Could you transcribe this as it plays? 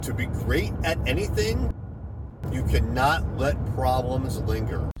To be great at anything, you cannot let problems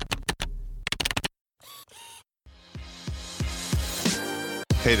linger.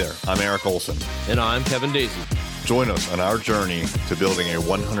 Hey there, I'm Eric Olson. And I'm Kevin Daisy. Join us on our journey to building a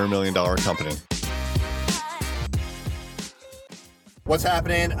 $100 million company. What's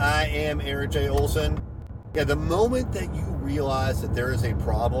happening? I am Eric J. Olson. Yeah, the moment that you realize that there is a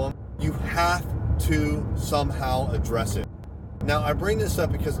problem, you have to somehow address it. Now, I bring this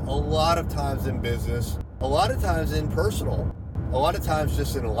up because a lot of times in business, a lot of times in personal, a lot of times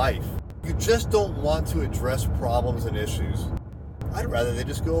just in life, you just don't want to address problems and issues. I'd rather they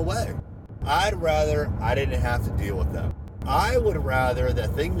just go away. I'd rather I didn't have to deal with them. I would rather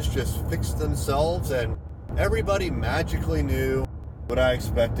that things just fix themselves and everybody magically knew what I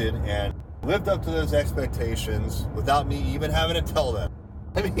expected and lived up to those expectations without me even having to tell them.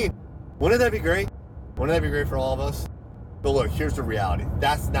 I mean, wouldn't that be great? Wouldn't that be great for all of us? But look, here's the reality.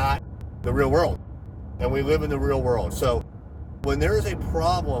 That's not the real world. And we live in the real world. So when there is a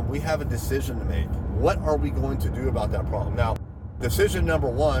problem, we have a decision to make. What are we going to do about that problem? Now, decision number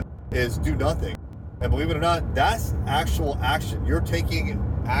one is do nothing. And believe it or not, that's actual action. You're taking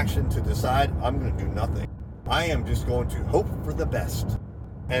action to decide, I'm going to do nothing. I am just going to hope for the best.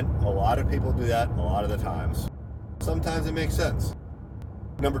 And a lot of people do that a lot of the times. Sometimes it makes sense.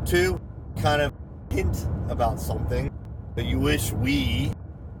 Number two, kind of hint about something that you wish we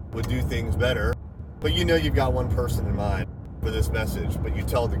would do things better, but you know you've got one person in mind for this message, but you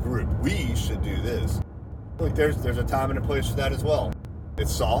tell the group, we should do this. Look, there's a time and a place for that as well.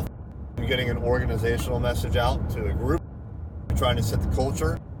 It's soft. You're getting an organizational message out to a group. You're trying to set the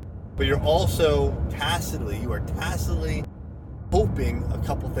culture, but you're also tacitly hoping a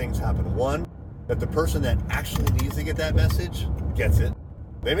couple things happen. One, that the person that actually needs to get that message gets it.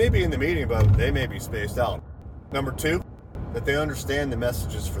 They may be in the meeting, but they may be spaced out. Number two, that they understand the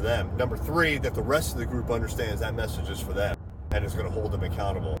message is for them. Number three, that the rest of the group understands that message is for them and is going to hold them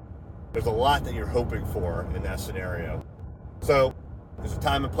accountable. There's a lot that you're hoping for in that scenario. So there's a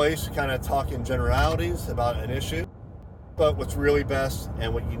time and place to kind of talk in generalities about an issue, but what's really best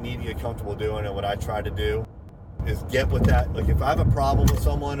and what you need to get comfortable doing and what I try to do is get with that. Like if I have a problem with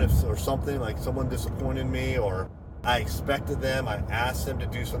someone or something, like someone disappointed me or I expected them, I asked them to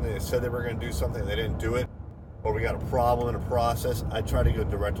do something, they said they were going to do something, they didn't do it, or we got a problem in a process, I try to go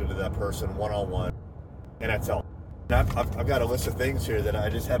directly to that person one-on-one, and I tell them. I've got a list of things here that I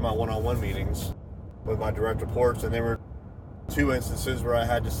just had my one-on-one meetings with my direct reports, and there were two instances where I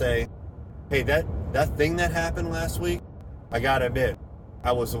had to say, hey, that thing that happened last week, I gotta admit,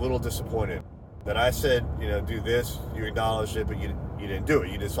 I was a little disappointed that I said, do this, you acknowledged it, but you didn't do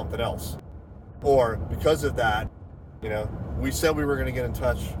it, you did something else. Or because of that, we said we were gonna get in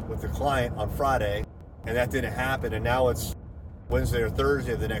touch with the client on Friday, and that didn't happen, and now it's Wednesday or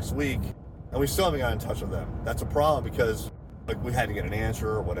Thursday of the next week, and we still haven't got in touch with them. That's a problem because we had to get an answer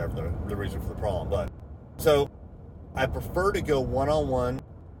or whatever the reason for the problem. But so I prefer to go one-on-one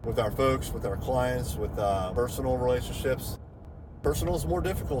with our folks, with our clients, with personal relationships. Personal is more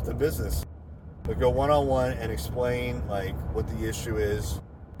difficult than business, but go one-on-one and explain what the issue is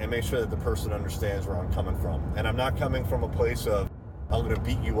and make sure that the person understands where I'm coming from. And I'm not coming from a place of I'm going to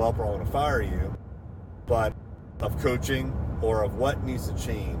beat you up or I'm going to fire you, but of coaching or of what needs to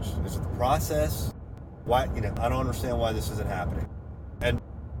change. Is it the process? Why, I don't understand why this isn't happening. And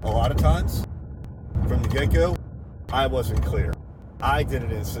a lot of times, from the get-go, I wasn't clear. I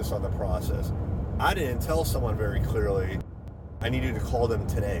didn't insist on the process. I didn't tell someone very clearly, I need you to call them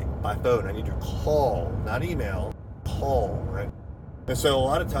today by phone. I need you to call, not email, call, right? And so a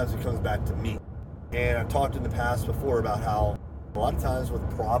lot of times it comes back to me. And I've talked in the past before about how a lot of times with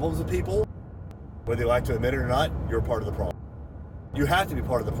problems with people, whether they like to admit it or not, you're part of the problem. You have to be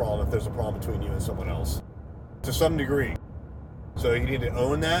part of the problem if there's a problem between you and someone else, to some degree. So you need to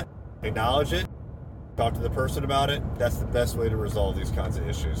own that, acknowledge it, talk to the person about it. That's the best way to resolve these kinds of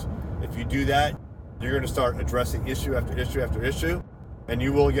issues. If you do that, you're going to start addressing issue after issue after issue, and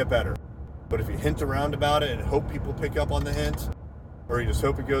you will get better. But if you hint around about it and hope people pick up on the hint, or you just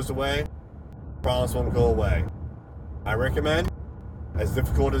hope it goes away, problems won't go away. I recommend, as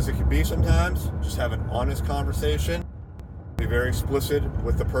difficult as it can be sometimes, just have an honest conversation. Be very explicit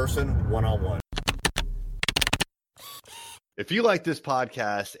with the person one-on-one. If you like this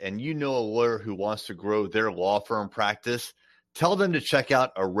podcast and you know a lawyer who wants to grow their law firm practice, tell them to check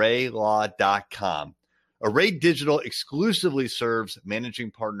out ArrayLaw.com. Array Digital exclusively serves managing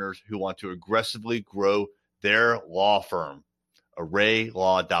partners who want to aggressively grow their law firm.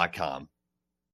 ArrayLaw.com.